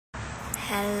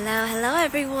Hello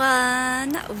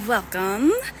everyone.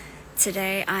 Welcome.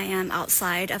 Today I am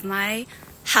outside of my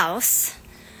house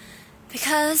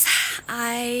because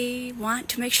I want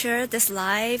to make sure this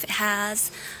live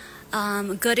has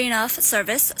good enough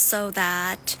service so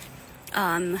that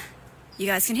you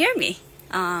guys can hear me.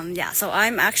 So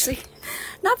I'm actually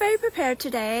not very prepared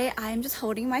today. I'm just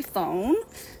holding my phone,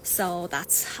 so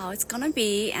that's how it's gonna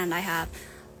be, and I have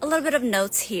a little bit of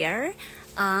notes here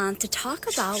to talk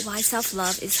about why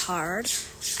self-love is hard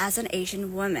as an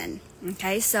Asian woman.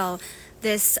 Okay, so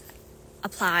this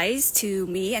applies to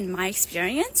me and my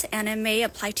experience, and it may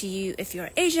apply to you if you're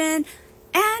Asian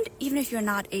and even if you're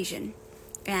not Asian,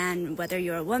 and whether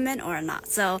you're a woman or not.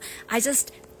 So I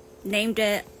just named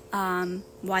it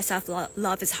why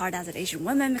self-love is hard as an Asian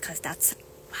woman because that's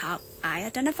how I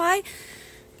identify,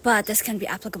 but this can be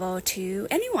applicable to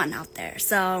anyone out there.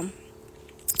 So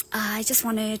I just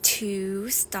wanted to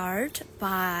start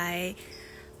by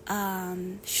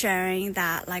sharing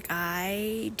that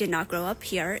I did not grow up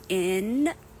here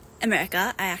in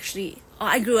America.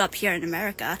 I grew up here in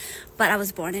America, but I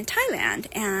was born in Thailand,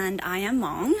 and I am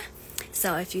Hmong.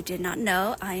 So if you did not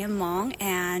know, I am Hmong,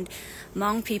 and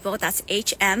Hmong people, that's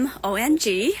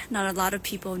H-M-O-N-G. Not a lot of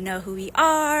people know who we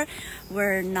are.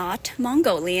 We're not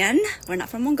Mongolian. We're not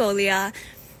from Mongolia.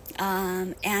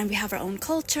 And we have our own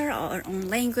culture, our own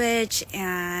language,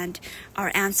 and our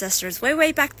ancestors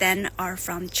way back then are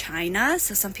from China.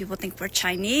 So some people think we're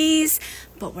Chinese,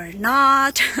 but we're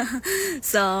not.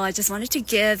 So I just wanted to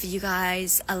give you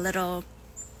guys a little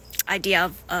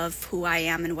idea of who I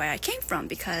am and where I came from,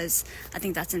 because I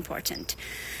think that's important.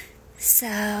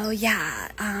 So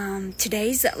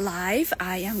today's live,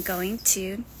 I am going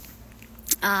to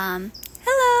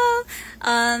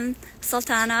hello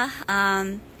Sultana,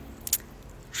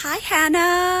 hi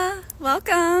Hannah,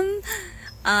 welcome.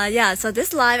 So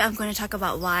this live I'm going to talk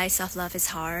about why self-love is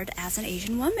hard as an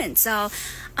Asian woman. So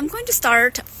I'm going to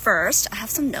start first. I have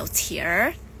some notes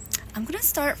here. I'm going to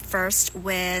start first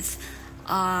with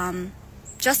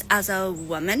just as a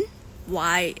woman,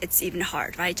 why it's even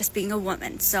hard, right? Just being a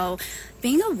woman. So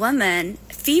being a woman,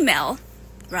 female,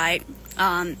 right?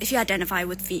 If you identify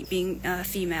with being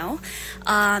female,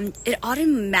 it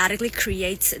automatically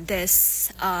creates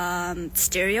this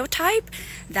stereotype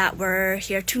that we're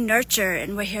here to nurture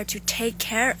and we're here to take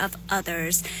care of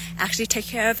others, actually take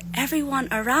care of everyone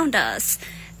around us.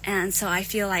 And so I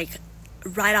feel like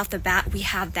right off the bat, we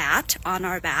have that on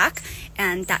our back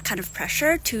and that kind of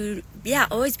pressure to,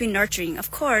 always be nurturing. Of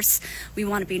course, we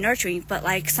want to be nurturing, but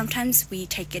sometimes we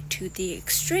take it to the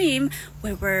extreme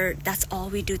where that's all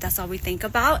we do, that's all we think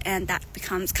about, and that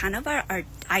becomes kind of our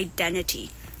identity.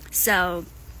 So,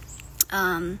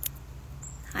 hi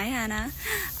Anna.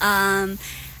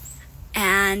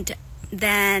 And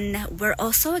then we're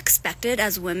also expected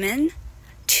as women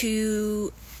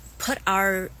to put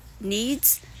our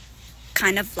needs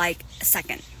kind of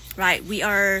second, right? We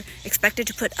are expected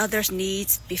to put others'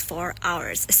 needs before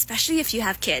ours, especially if you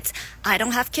have kids. I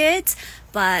don't have kids,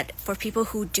 but for people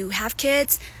who do have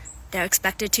kids, they're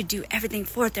expected to do everything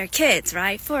for their kids,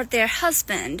 right? For their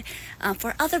husband,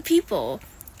 for other people.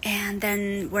 And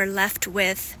then we're left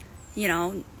with,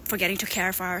 forgetting to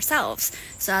care for ourselves.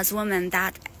 So as women,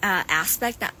 that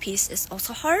aspect, that piece is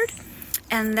also hard.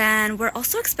 And then we're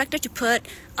also expected to put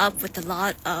up with a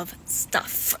lot of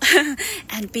stuff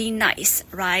and be nice,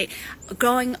 right?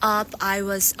 Growing up, I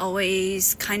was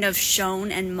always kind of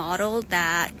shown and modeled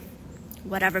that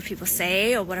whatever people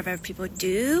say or whatever people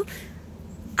do,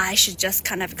 I should just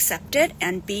kind of accept it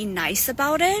and be nice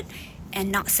about it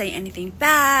and not say anything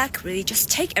back, really just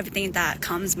take everything that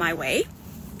comes my way.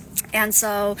 And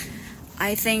so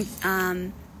I think,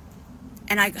 and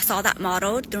I saw that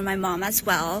modeled through my mom as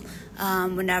well.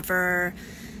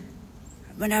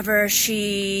 Whenever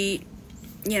she,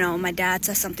 my dad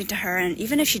says something to her, and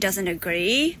even if she doesn't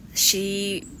agree,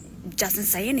 she doesn't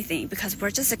say anything because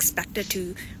we're just expected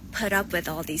to put up with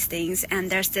all these things. And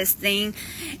there's this thing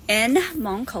in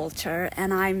Hmong culture,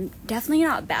 and I'm definitely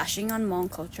not bashing on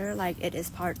Hmong culture, it is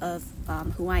part of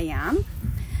who I am.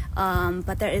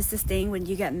 But there is this thing when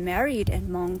you get married in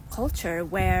Hmong culture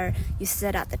where you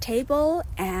sit at the table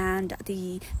and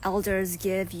the elders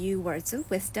give you words of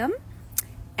wisdom.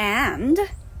 And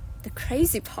the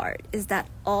crazy part is that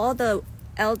all the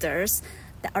elders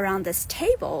that are around this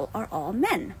table are all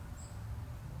men.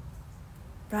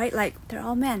 Right? They're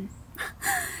all men.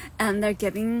 And they're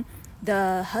giving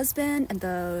the husband and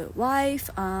the wife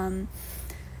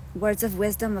words of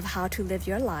wisdom of how to live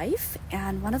your life.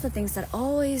 And one of the things that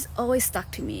always stuck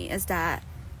to me is that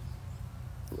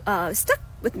stuck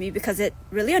with me because it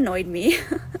really annoyed me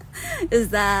is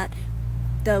that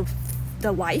the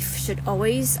the wife should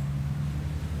always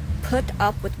put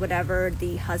up with whatever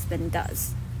the husband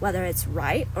does, whether it's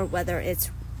right or whether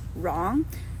it's wrong.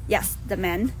 Yes, the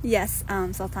men. Yes,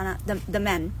 Sultana, the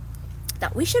men.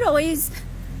 That we should always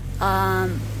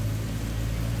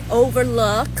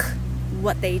overlook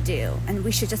what they do, and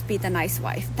we should just be the nice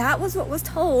wife. That was what was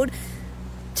told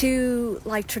to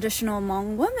like traditional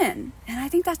Hmong women, and I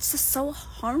think that's just so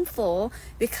harmful,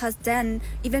 because then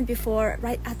even before,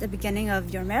 right at the beginning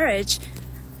of your marriage,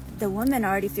 the woman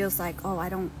already feels like, oh, I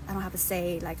don't have a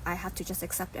say, like I have to just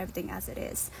accept everything as it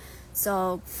is.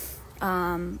 So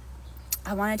I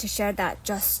wanted to share that,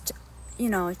 just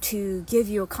to give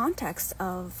you a context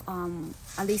of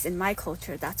at least in my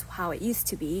culture, that's how it used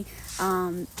to be.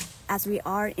 As we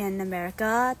are in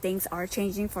America, things are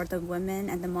changing for the women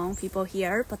and the Hmong people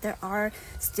here, but there are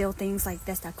still things like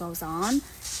this that goes on,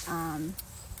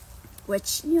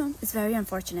 which is very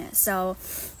unfortunate. So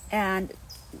and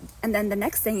then the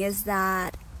next thing is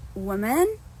that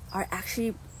women are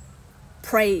actually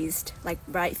praised, like,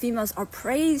 right, females are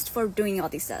praised for doing all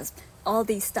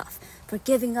these stuff, for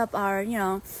giving up our,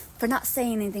 for not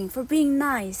saying anything, for being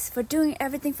nice, for doing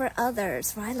everything for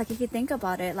others, right? Like, if you think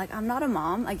about it, like, I'm not a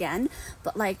mom again,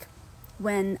 but like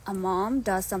when a mom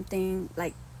does something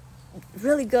like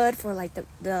really good for like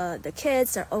the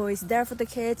kids, they're always there for the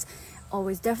kids,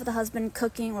 always there for the husband,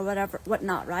 cooking or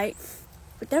whatnot, right?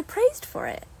 But they're praised for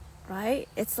it, right?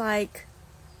 It's like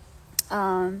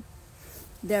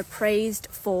they're praised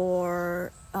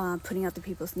for putting other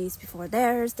people's needs before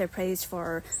theirs. They're praised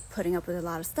for putting up with a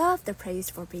lot of stuff. They're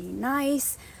praised for being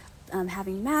nice,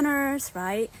 having manners,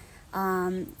 right?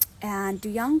 And do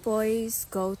young boys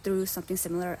go through something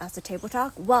similar as the table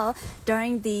talk? Well,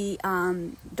 during the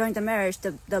marriage,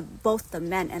 both the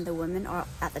men and the women are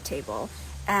at the table,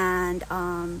 and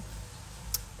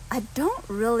I don't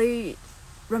really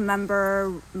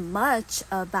remember much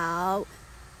about.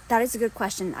 That is a good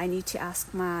question. I need to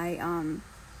ask my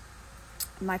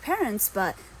my parents,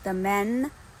 but the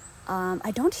men,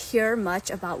 I don't hear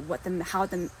much about how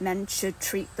the men should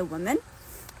treat the women.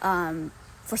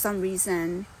 For some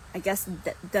reason, I guess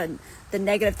the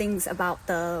negative things about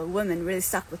the women really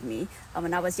stuck with me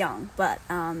when I was young. But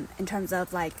in terms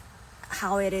of like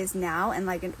how it is now, and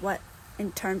like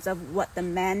in terms of what the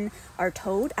men are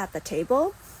told at the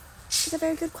table, it's a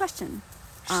very good question.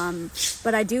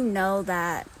 But I do know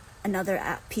that another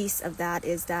piece of that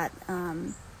is that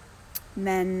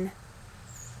women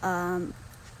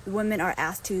are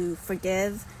asked to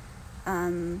forgive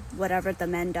whatever the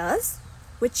man does,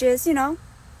 which is,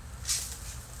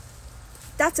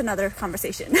 that's another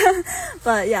conversation.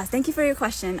 But yeah, thank you for your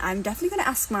question. I'm definitely going to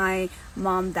ask my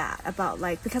mom that about,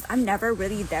 like, because I'm never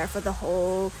really there for the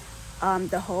whole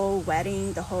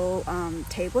wedding, the whole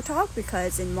table talk,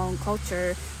 because in Hmong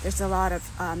culture there's a lot of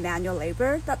manual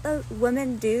labor that the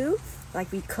women do,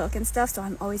 like we cook and stuff, so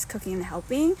I'm always cooking and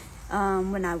helping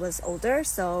when I was older,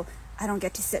 so I don't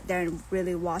get to sit there and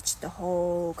really watch the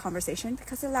whole conversation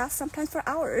because it lasts sometimes for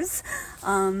hours.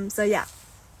 So yeah,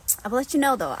 I will let you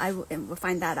know though. I will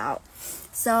find that out.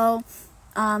 So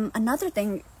another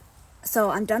thing,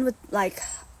 so I'm done with like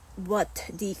what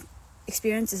the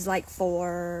experience is like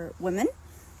for women,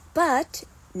 but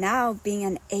now being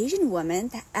an Asian woman,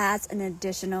 that adds an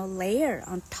additional layer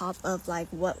on top of like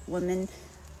what women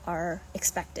are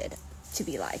expected to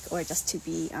be like, or just to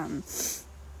be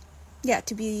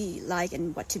to be like,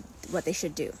 and what they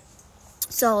should do.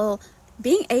 So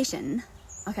being Asian,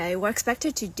 okay, we're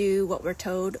expected to do what we're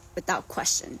told without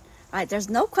question, right? There's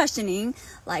no questioning.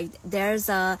 Like there's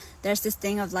this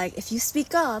thing of like, if you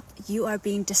speak up, you are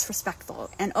being disrespectful,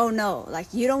 and oh no,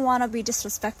 like you don't want to be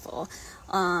disrespectful.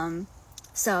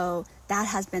 So that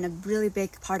has been a really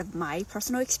big part of my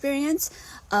personal experience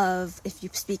of, if you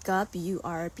speak up, you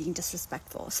are being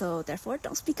disrespectful. So therefore,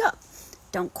 don't speak up.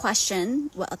 Don't question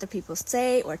what other people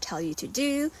say or tell you to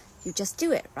do. You just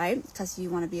do it, right? Because you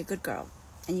want to be a good girl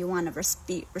and you want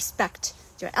to respect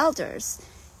your elders.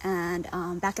 And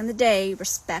back in the day,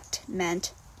 respect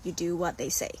meant you do what they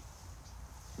say.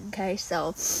 Okay,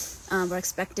 so we're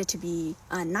expected to be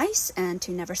nice and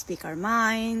to never speak our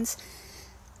minds.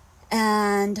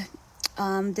 And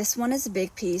this one is a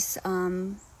big piece.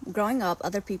 Growing up,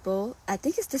 other people, I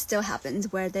think this still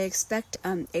happens, where they expect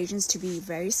Asians to be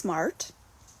very smart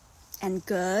and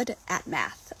good at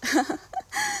math.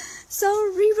 So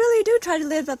we really do try to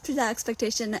live up to that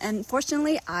expectation. And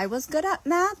fortunately, I was good at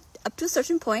math up to a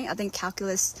certain point. I think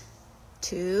calculus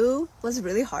 2 was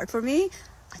really hard for me.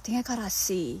 I think I got a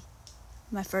C,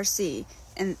 my first C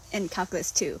in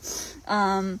calculus 2.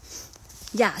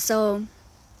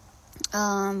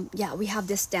 We have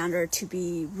this standard to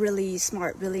be really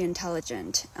smart, really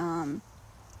intelligent.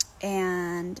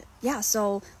 And yeah,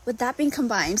 so with that being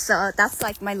combined, so that's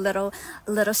like my little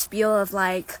spiel of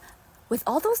like, with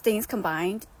all those things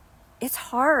combined, it's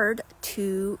hard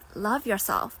to love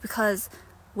yourself, because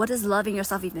what does loving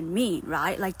yourself even mean,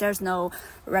 right? Like, there's no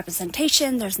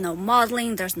representation, there's no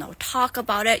modeling, there's no talk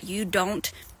about it. You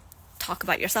don't talk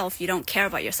about yourself, you don't care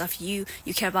about yourself, you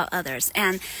care about others.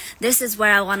 And this is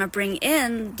where I want to bring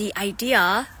in the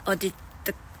idea, or the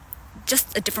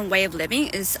just a different way of living,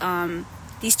 is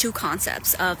these two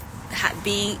concepts of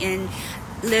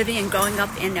living and growing up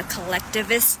in a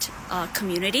collectivist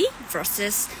community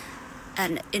versus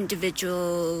an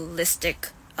individualistic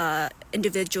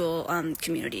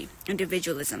community,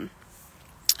 individualism.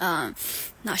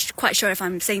 Not quite sure if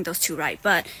I'm saying those two right,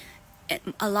 but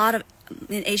a lot of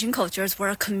in Asian cultures, we're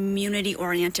a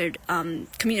community-oriented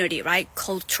community, right?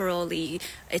 Culturally,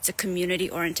 it's a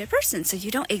community-oriented person. So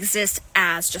you don't exist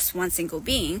as just one single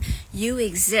being. You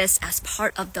exist as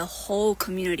part of the whole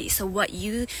community. So what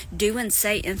you do and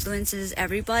say influences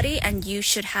everybody, and you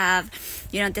should have,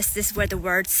 this is where the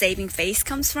word saving face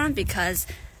comes from, because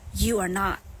you are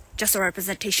not just a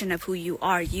representation of who you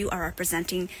are. You are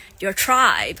representing your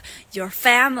tribe, your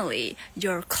family,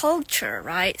 your culture,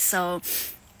 right? So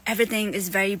everything is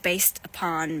very based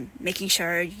upon making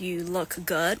sure you look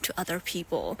good to other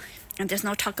people. And there's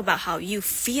no talk about how you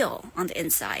feel on the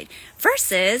inside.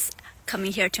 Versus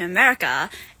coming here to America,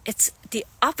 it's the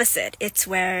opposite. It's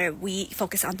where we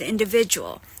focus on the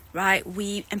individual, right?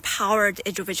 We empower the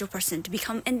individual person to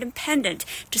become independent,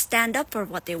 to stand up for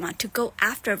what they want, to go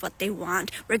after what they want,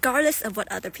 regardless of what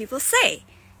other people say,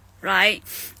 right?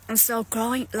 And so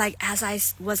growing, like, as I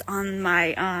was on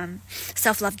my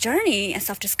self-love journey and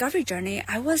self-discovery journey,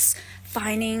 I was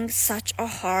finding such a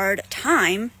hard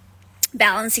time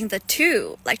balancing the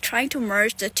two, like trying to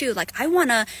merge the two. Like, I want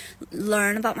to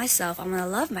learn about myself, I want to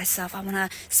love myself, I want to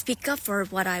speak up for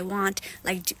what I want,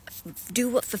 like do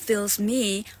what fulfills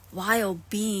me, while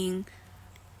being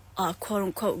a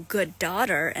quote-unquote good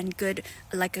daughter and good,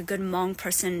 like a good Hmong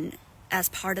person as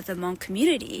part of the Hmong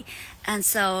community. And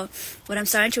so what I'm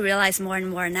starting to realize more and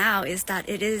more now is that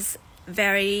it is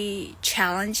very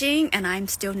challenging, and I'm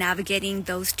still navigating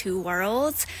those two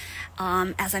worlds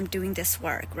as I'm doing this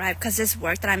work, right? Because this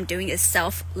work that I'm doing is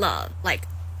self-love. Like,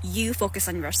 you focus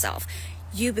on yourself,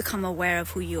 you become aware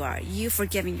of who you are, you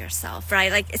forgiving yourself,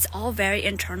 right? Like, it's all very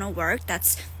internal work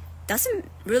doesn't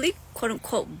really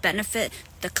quote-unquote benefit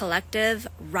the collective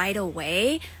right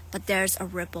away, but there's a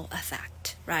ripple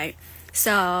effect, right?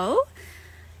 So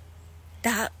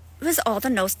that was all the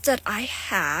notes that I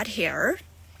had here.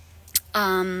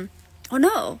 Oh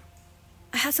no,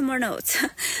 I have some more notes.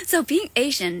 So being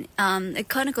Asian, it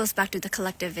kind of goes back to the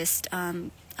collectivist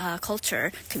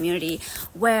culture community,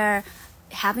 where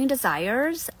having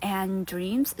desires and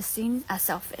dreams is seen as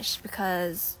selfish,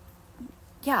 because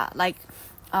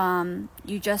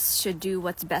you just should do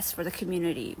what's best for the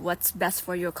community, what's best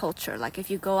for your culture. Like, if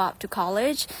you go out to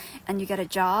college and you get a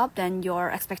job, then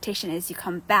your expectation is you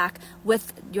come back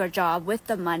with your job, with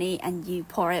the money, and you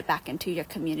pour it back into your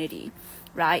community,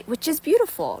 right? Which is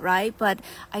beautiful, right? But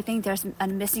I think there's a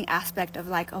missing aspect of,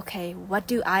 like, okay, what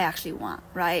do I actually want,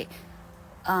 right?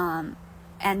 And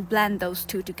blend those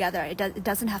two together. It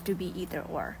doesn't have to be either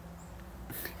or.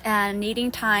 And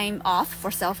needing time off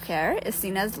for self-care is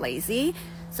seen as lazy.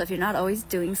 So if you're not always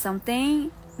doing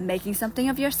something, making something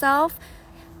of yourself,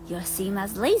 you're seen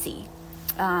as lazy.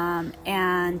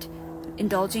 And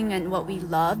indulging in what we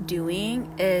love doing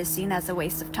is seen as a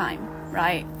waste of time,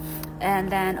 right?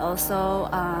 And then also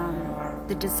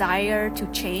the desire to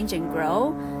change and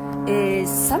grow is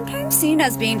sometimes seen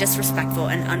as being disrespectful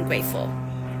and ungrateful.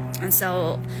 And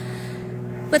so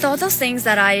with all those things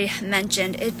that I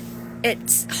mentioned,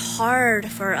 it's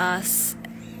hard for us,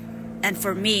 and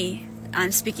for me,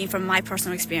 I'm speaking from my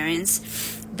personal experience,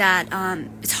 that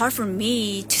it's hard for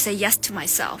me to say yes to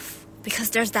myself,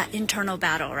 because there's that internal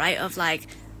battle, right? Of like,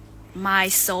 my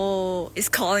soul is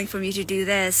calling for me to do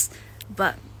this,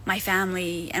 but my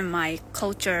family and my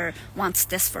culture wants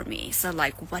this for me. So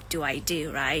like, what do I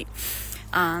do, right?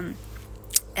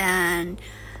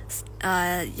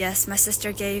 Yes, my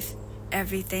sister gave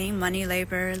everything: money,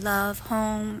 labor, love,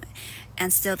 home,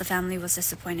 and still the family was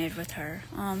disappointed with her.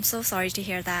 Oh, I'm so sorry to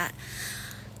hear that.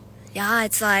 Yeah,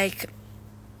 it's like,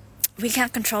 we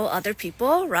can't control other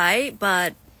people, right?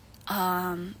 But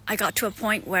I got to a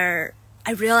point where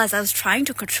I realized I was trying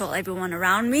to control everyone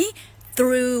around me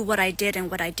through what I did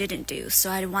and what I didn't do. So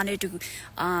I wanted to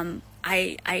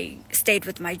I stayed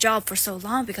with my job for so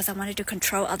long because I wanted to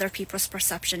control other people's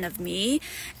perception of me.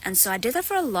 And so I did that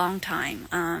for a long time.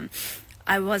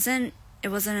 It wasn't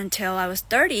until I was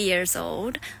 30 years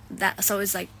old so it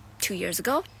was like 2 years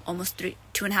ago, almost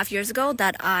 2.5 years ago,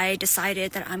 that I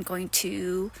decided that I'm going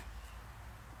to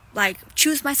like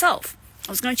choose myself.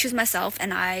 I was going to choose myself,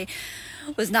 and I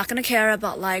was not going to care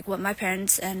about like what my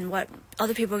parents and what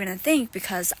other people were going to think,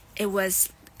 because it was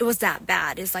that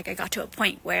bad. It's like I got to a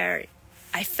point where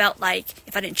I felt like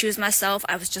if I didn't choose myself,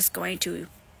 I was just going to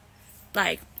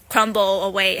like crumble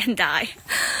away and die.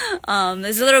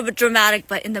 It's a little bit dramatic,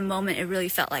 but in the moment it really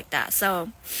felt like that.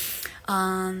 So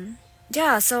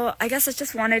yeah, so I guess I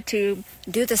just wanted to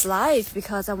do this live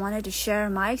because I wanted to share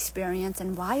my experience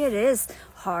and why it is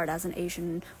hard as an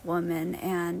Asian woman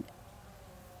and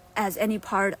as any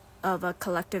part of a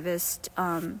collectivist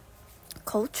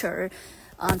culture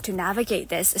to navigate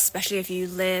this, especially if you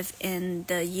live in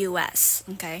the US.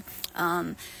 Okay,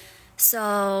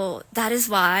 so that is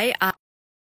why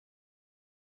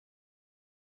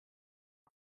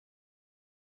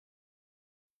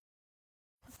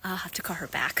I'll have to call her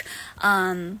back.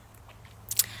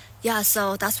 Yeah,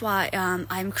 so that's why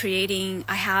I'm creating.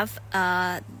 I have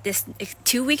this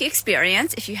 2-week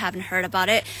experience. If you haven't heard about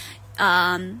it,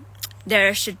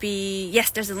 there should be,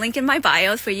 yes, there's a link in my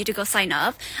bio for you to go sign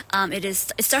up. It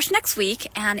starts next week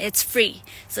and it's free.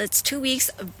 So it's 2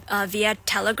 weeks via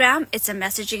Telegram. It's a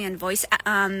messaging and voice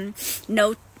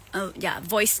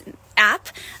voice app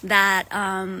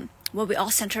that will be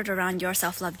all centered around your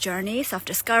self-love journey,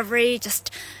 self-discovery, just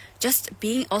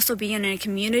being in a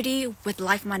community with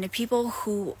like-minded people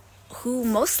who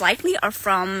most likely are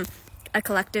from a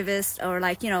collectivist or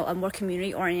like, a more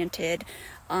community-oriented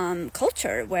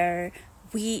culture where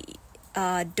we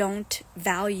don't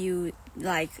value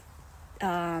like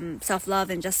self-love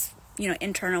and just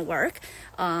internal work.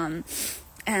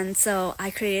 And so I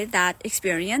created that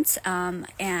experience,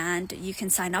 and you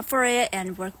can sign up for it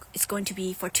and work. It's going to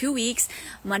be for 2 weeks,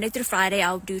 Monday through Friday.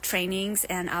 I'll do trainings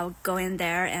and I'll go in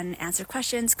there and answer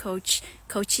questions, coach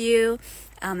you.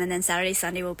 And then Saturday,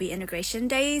 Sunday will be integration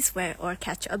days or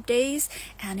catch up days,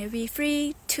 and it'll be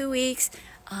free 2 weeks,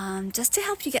 just to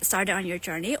help you get started on your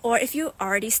journey. Or if you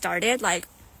already started, like,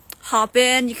 hop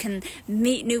in, you can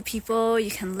meet new people, you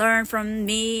can learn from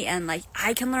me, and like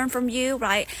I can learn from you,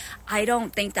 right? I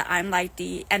don't think that I'm like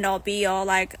the end all be all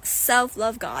like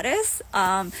self-love goddess,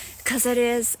 because it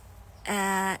is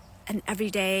an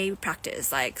everyday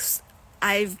practice. Like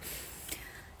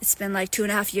it's been like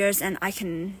 2.5 years, and I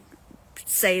can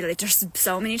say like there's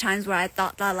so many times where I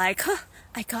thought that like,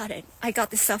 I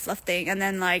got this self-love thing, and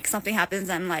then like something happens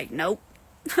and I'm like, nope.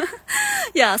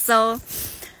 Yeah, so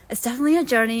it's definitely a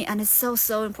journey, and it's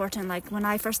so important. Like when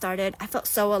I first started, I felt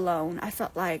so alone. I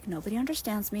felt like nobody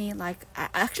understands me. Like I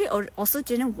actually also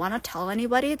didn't want to tell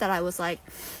anybody that I was like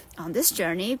on this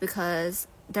journey, because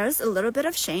there's a little bit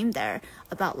of shame there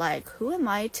about like, who am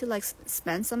I to like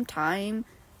spend some time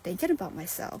thinking about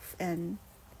myself and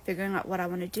figuring out what I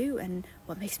want to do and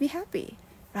what makes me happy,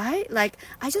 right? Like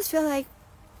I just feel like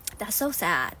that's so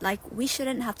sad. Like we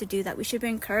shouldn't have to do that. We should be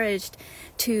encouraged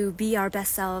to be our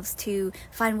best selves, to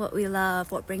find what we love,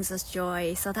 what brings us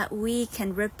joy, so that we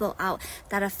can ripple out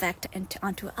that effect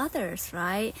onto others,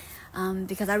 right?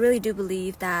 Because I really do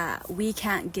believe that we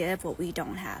can't give what we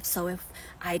don't have. So if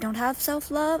I don't have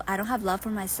self-love, I don't have love for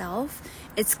myself,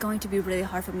 it's going to be really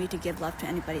hard for me to give love to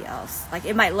anybody else. Like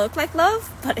it might look like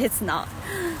love, but it's not.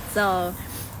 So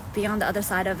being on the other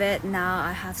side of it, now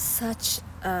I have such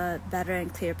a better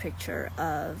and clear picture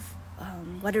of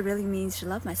what it really means to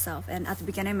love myself. And at the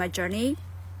beginning of my journey,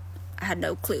 I had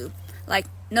no clue.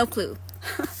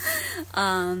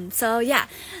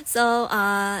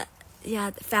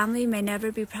 Family may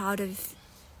never be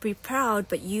proud,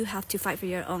 but you have to fight for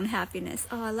your own happiness.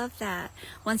 Oh, I love that.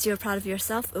 Once you're proud of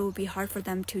yourself, it will be hard for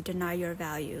them to deny your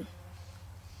value.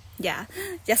 Yeah.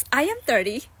 Yes, I am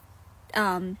 30.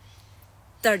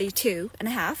 32 and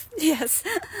a half. Yes.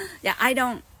 Yeah, I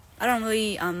don't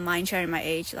really mind sharing my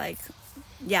age. Like,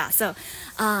 yeah, so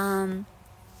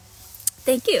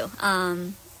thank you.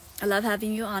 I love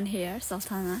having you on here,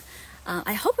 Sultana.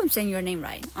 I hope I'm saying your name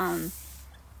right. I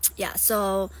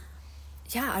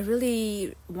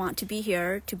really want to be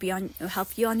here to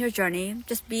help you on your journey.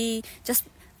 Just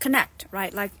connect,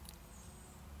 right? Like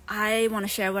I want to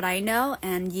share what I know,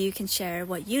 and you can share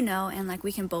what you know, and like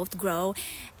we can both grow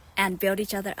and build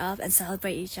each other up and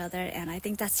celebrate each other. And I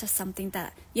think that's just something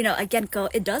that,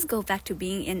 it does go back to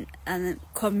being in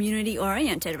community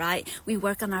oriented, right? We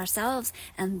work on ourselves,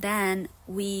 and then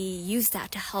we use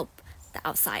that to help the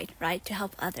outside, right? To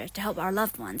help others, to help our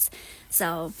loved ones.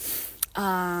 So,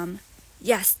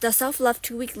 yes, the self-love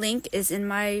 2-week link is in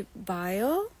my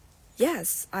bio.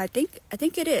 Yes, I think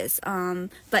it is.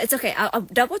 But it's okay. I'll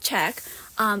double check.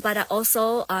 But I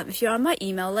also, if you're on my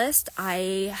email list,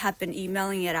 I have been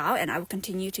emailing it out, and I will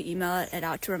continue to email it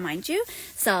out to remind you.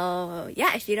 So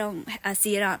yeah, if you don't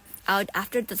see it out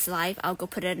after this live, I'll go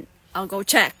put it. I'll go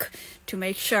check to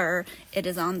make sure it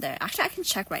is on there. Actually, I can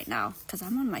check right now because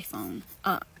I'm on my phone.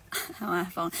 I'm on my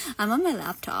phone. I'm on my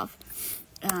laptop,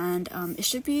 and it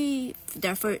should be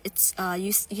there for it's.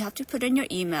 You have to put in your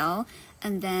email,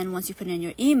 and then once you put in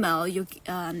your email, you'll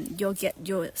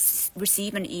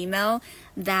receive an email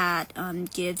that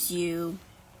gives you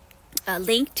a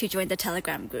link to join the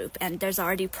Telegram group, and there's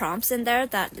already prompts in there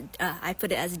that I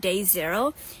put it as day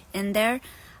 0 in there.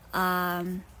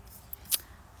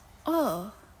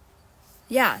 Oh,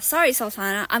 yeah, sorry,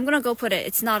 Sultana. I'm gonna go put it.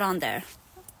 It's not on there.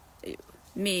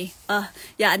 Me.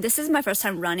 Yeah, and this is my first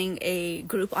time running a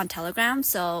group on Telegram,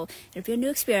 so it'll be a new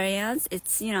experience.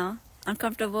 It's,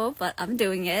 uncomfortable, but I'm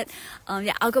doing it.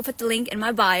 Yeah, I'll go put the link in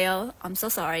my bio. I'm so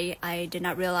sorry. I did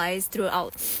not realize through all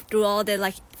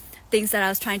the things that I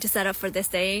was trying to set up for this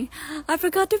thing, I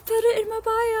forgot to put it in my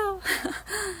bio.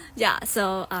 Yeah,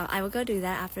 so I will go do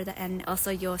that after the end. Also,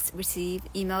 you'll receive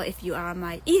email if you are on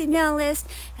my email list.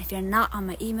 If you're not on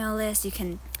my email list, you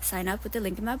can sign up with the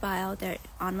link in my bio. They're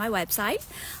on my website.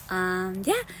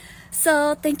 Yeah.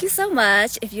 So thank you so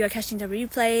much. If you are catching the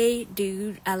replay,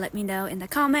 do let me know in the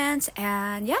comments.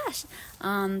 And yes,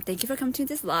 thank you for coming to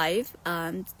this live.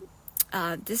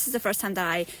 This is the first time that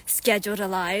I scheduled a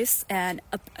live and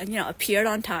appeared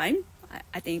on time.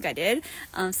 I think I did.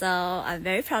 So I'm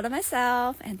very proud of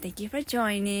myself, and thank you for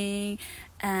joining.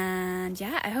 And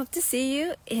yeah, I hope to see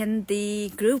you in the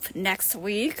group next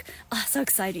week. Oh, so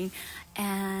exciting.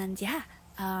 And yeah,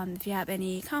 if you have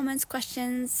any comments,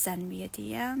 questions, send me a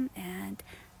DM, and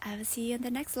I will see you in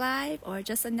the next live or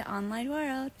just in the online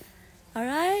world. All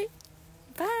right,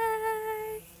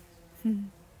 bye.